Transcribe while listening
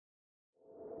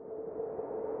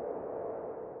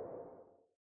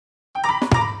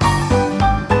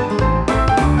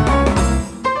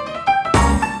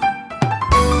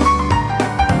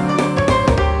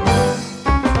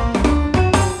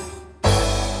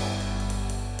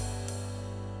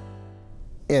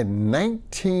In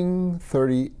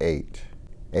 1938,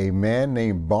 a man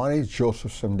named Barney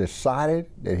Josephson decided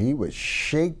that he would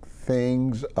shake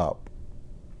things up.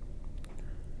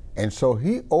 And so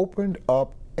he opened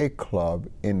up a club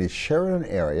in the Sheridan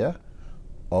area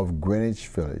of Greenwich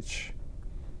Village.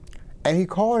 And he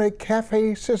called it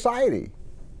Cafe Society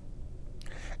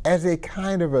as a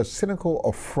kind of a cynical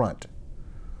affront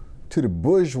to the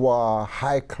bourgeois,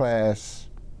 high-class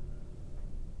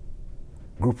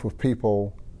group of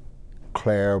people,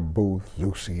 Claire Booth,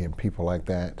 Lucy, and people like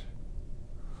that.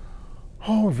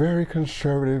 Oh, very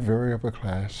conservative, very upper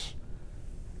class.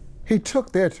 He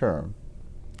took their term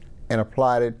and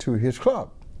applied it to his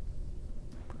club.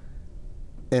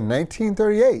 In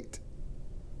 1938,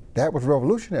 that was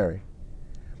revolutionary.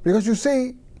 Because you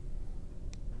see,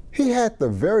 he had the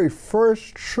very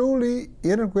first truly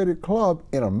integrated club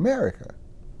in America.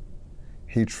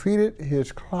 He treated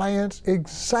his clients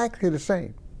exactly the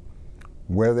same,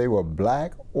 whether they were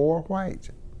black or white.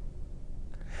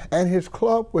 And his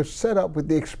club was set up with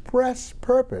the express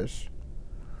purpose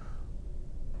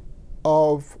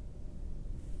of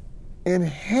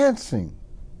enhancing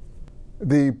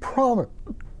the promise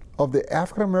of the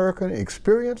African American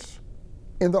experience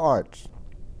in the arts.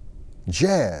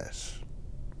 Jazz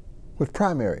was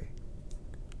primary,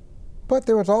 but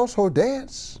there was also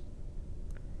dance,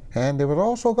 and there was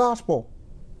also gospel.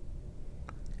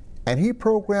 And he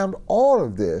programmed all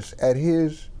of this at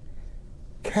his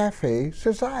Cafe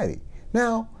Society.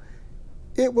 Now,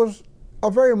 it was a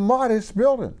very modest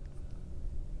building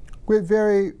with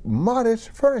very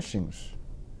modest furnishings.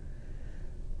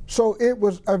 So it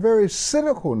was a very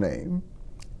cynical name,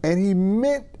 and he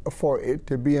meant for it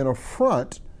to be an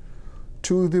affront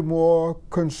to the more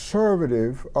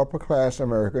conservative upper-class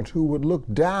Americans who would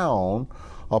look down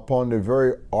upon the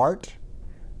very art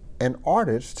and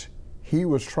artists he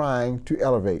was trying to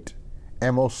elevate.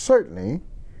 And most certainly,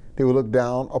 they would look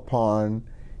down upon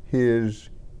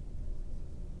his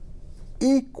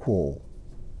equal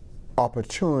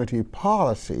opportunity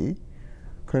policy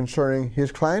concerning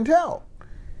his clientele.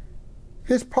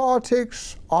 His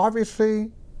politics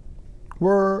obviously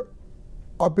were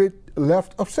a bit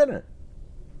left of center.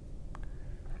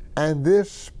 And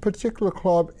this particular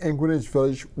club in Greenwich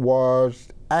Village was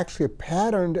actually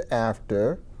patterned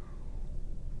after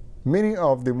many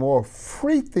of the more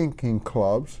free-thinking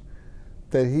clubs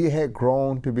that he had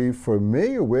grown to be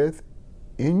familiar with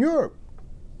in Europe.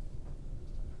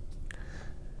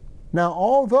 Now,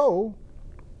 although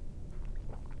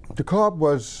the club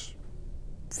was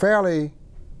fairly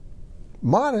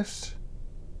modest,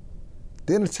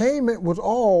 the entertainment was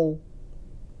all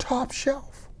top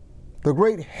shelf. The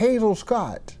great Hazel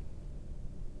Scott,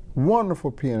 wonderful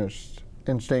pianist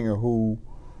and singer who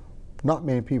not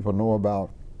many people know about,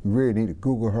 you really need to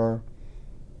Google her,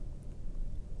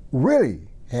 really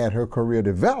had her career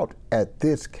developed at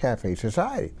this Cafe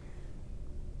Society.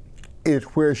 It's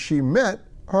where she met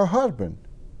her husband,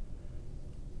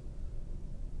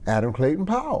 Adam Clayton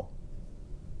Powell,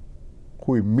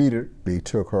 who immediately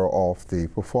took her off the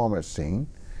performance scene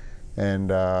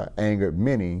and angered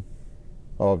many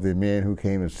of the men who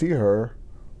came to see her,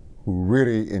 who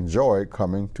really enjoyed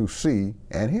coming to see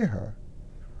and hear her.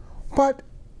 But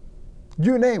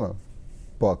you name them,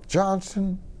 Buck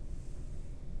Johnson,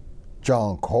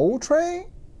 John Coltrane,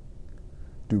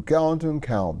 Duke Ellington,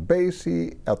 Count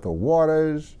Basie, Ethel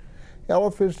Waters,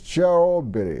 Ella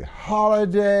Fitzgerald, Billie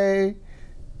Holiday,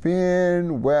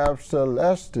 Ben Webster,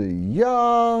 Lester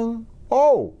Young,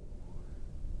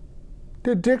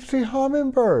 the Dixie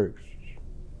Hummingbirds.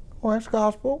 Oh, that's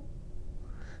gospel.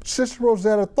 Sister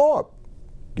Rosetta Tharpe,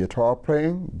 guitar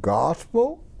playing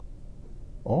gospel.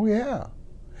 Oh, yeah.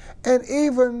 And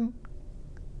even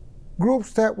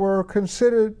groups that were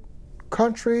considered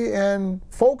country and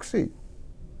folksy,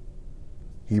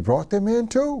 he brought them in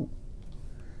too.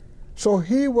 So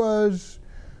he was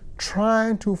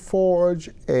trying to forge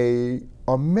a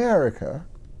America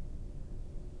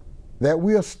that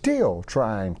we are still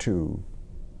trying to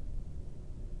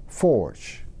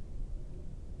forge.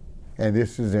 And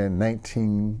this is in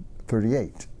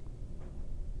 1938.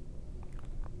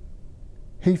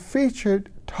 He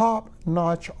featured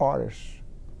top-notch artists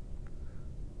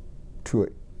to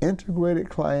an integrated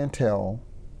clientele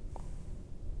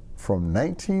from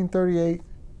 1938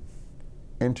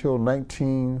 until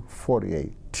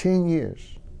 1948, 10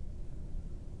 years.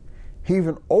 He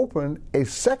even opened a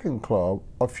second club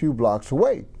a few blocks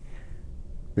away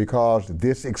because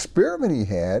this experiment he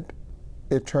had,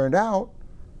 it turned out,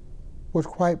 was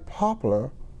quite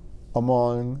popular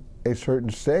among a certain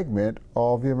segment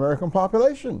of the American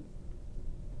population.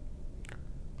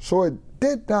 So it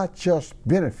did not just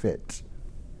benefit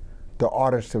the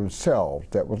artists themselves,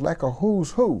 that was like a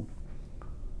who's who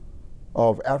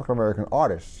of African American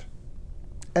artists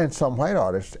and some white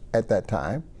artists at that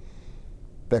time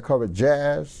that covered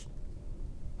jazz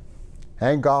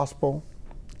and gospel,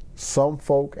 some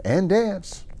folk and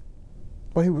dance.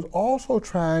 But he was also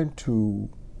trying to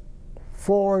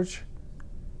forge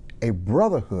a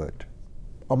brotherhood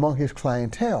among his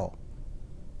clientele,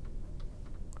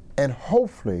 and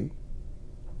hopefully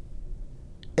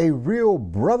a real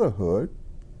brotherhood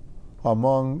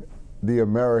among the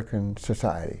American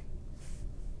society.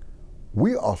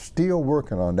 We are still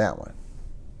working on that one,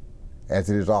 as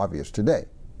it is obvious today.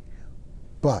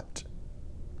 But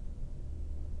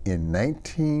in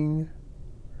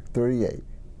 1938,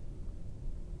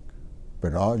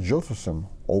 Bernard Josephson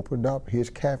opened up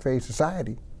his Cafe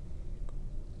Society,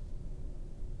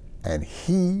 and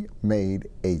he made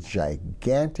a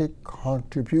gigantic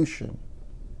contribution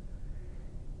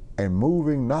in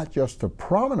moving not just the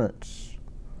prominence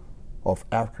of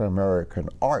African American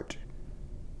art,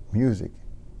 music,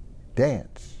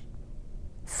 dance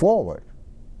forward,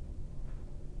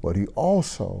 but he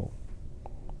also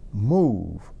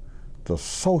moved the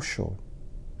social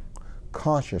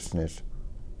consciousness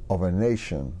of a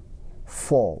nation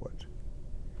forward.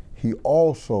 He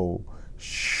also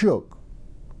shook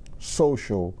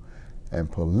social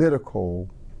and political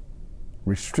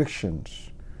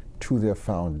restrictions to their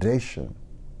foundation.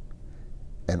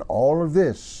 And all of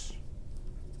this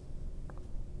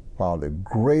while the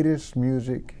greatest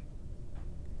music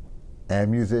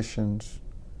and musicians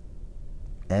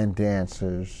and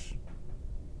dancers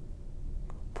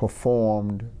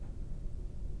performed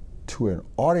to an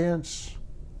audience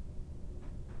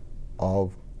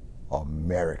of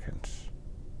Americans.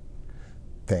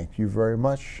 Thank you very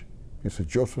much, Mr.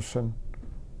 Josephson,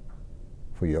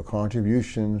 for your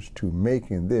contributions to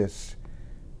making this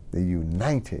the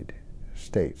United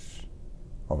States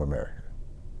of America.